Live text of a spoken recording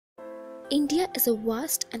India is a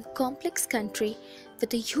vast and complex country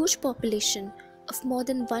with a huge population of more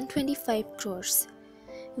than 125 crores.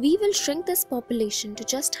 We will shrink this population to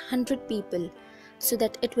just 100 people so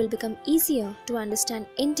that it will become easier to understand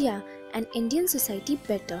India and Indian society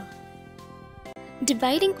better.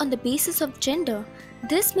 Dividing on the basis of gender,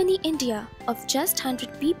 this mini India of just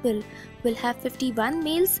 100 people will have 51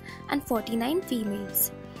 males and 49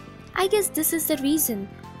 females. I guess this is the reason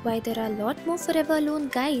why there are a lot more forever alone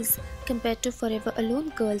guys compared to forever alone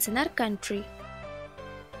girls in our country.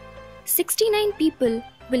 69 people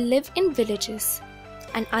will live in villages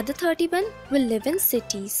and other 31 will live in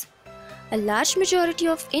cities. A large majority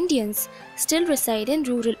of Indians still reside in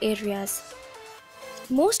rural areas.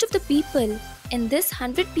 Most of the people in this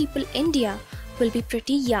 100 people India will be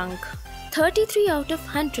pretty young. 33 out of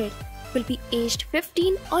 100 will be aged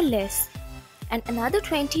 15 or less, and another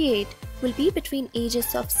 28 will be between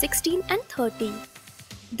ages of 16 and 30.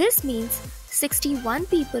 This means 61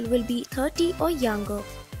 people will be 30 or younger.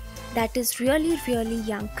 That is really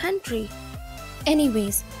young country.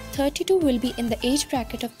 Anyways, 32 will be in the age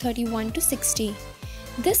bracket of 31 to 60.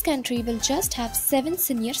 This country will just have 7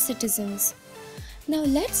 senior citizens. Now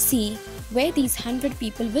let's see where these 100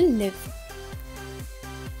 people will live.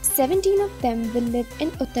 17 of them will live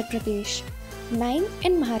in Uttar Pradesh, 9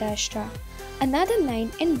 in Maharashtra, another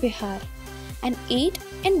 9 in Bihar, and 8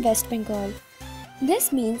 in West Bengal.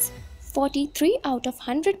 This means 43 out of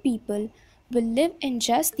 100 people will live in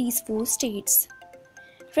just these 4 states.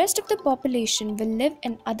 Rest of the population will live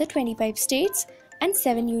in other 25 states and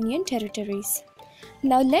 7 union territories.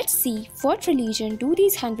 Now let's see what religion do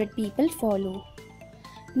these 100 people follow.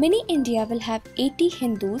 Mini India will have 80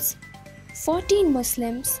 Hindus, 14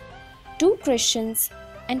 Muslims, 2 Christians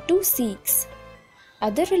and 2 Sikhs.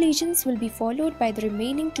 Other religions will be followed by the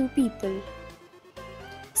remaining 2 people.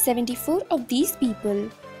 74 of these people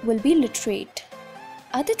will be literate.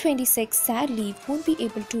 Other 26 sadly won't be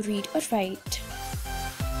able to read or write.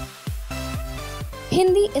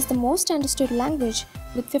 Hindi is the most understood language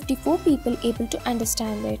with 54 people able to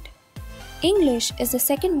understand it. English is the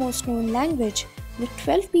second most known language with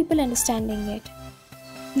 12 people understanding it.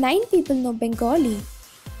 9 people know Bengali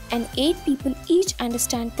and 8 people each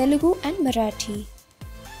understand Telugu and Marathi.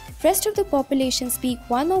 Rest of the population speak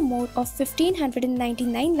one or more of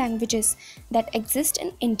 1599 languages that exist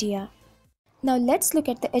in India. Now let's look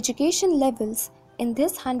at the education levels in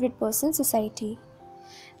this 100-person society.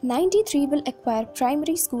 93 will acquire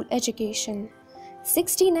primary school education.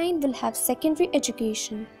 69 will have secondary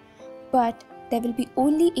education, but there will be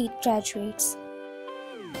only 8 graduates.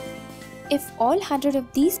 If all 100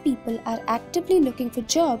 of these people are actively looking for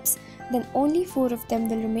jobs, then only 4 of them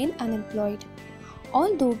will remain unemployed.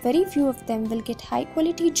 Although very few of them will get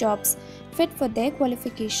high-quality jobs fit for their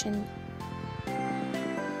qualification.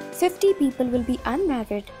 50 people will be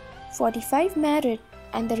unmarried, 45 married,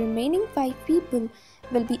 and the remaining 5 people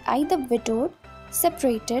will be either widowed,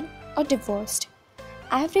 separated, or divorced.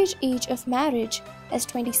 Average age of marriage is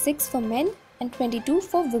 26 for men and 22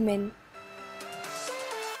 for women.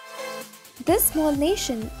 This small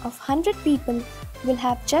nation of 100 people will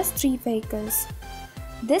have just 3 vehicles.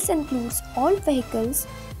 This includes all vehicles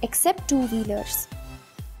except 2-wheelers.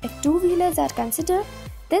 If 2-wheelers are considered,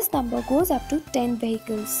 this number goes up to 10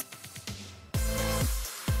 vehicles.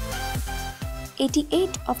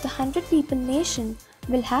 88 of the 100 people nation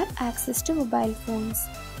will have access to mobile phones,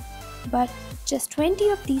 but just 20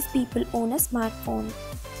 of these people own a smartphone.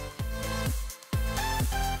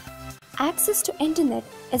 Access to internet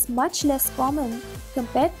is much less common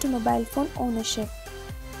compared to mobile phone ownership.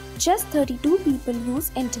 Just 32 people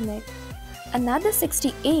use internet. Another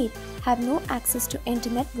 68 have no access to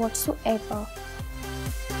internet whatsoever.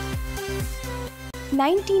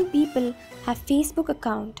 19 people have Facebook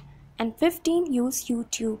account and 15 use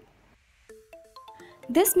YouTube.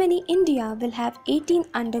 This many India will have 18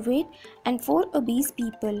 underweight and 4 obese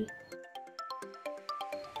people.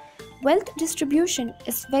 Wealth distribution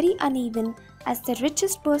is very uneven as the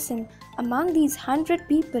richest person among these 100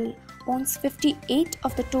 people owns 58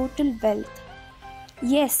 of the total wealth.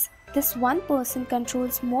 Yes, this one person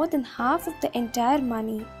controls more than half of the entire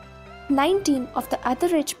money. 19 of the other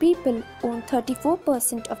rich people own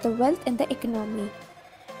 34% of the wealth in the economy.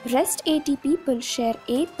 Rest 80 people share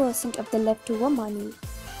 8% of the leftover money.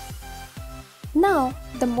 Now,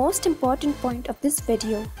 the most important point of this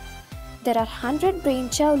video. There are 100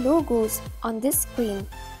 BrainChow logos on this screen.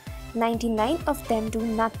 99 of them do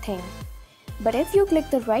nothing. But if you click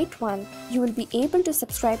the right one, you will be able to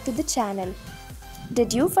subscribe to the channel.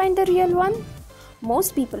 Did you find the real one?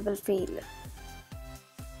 Most people will fail.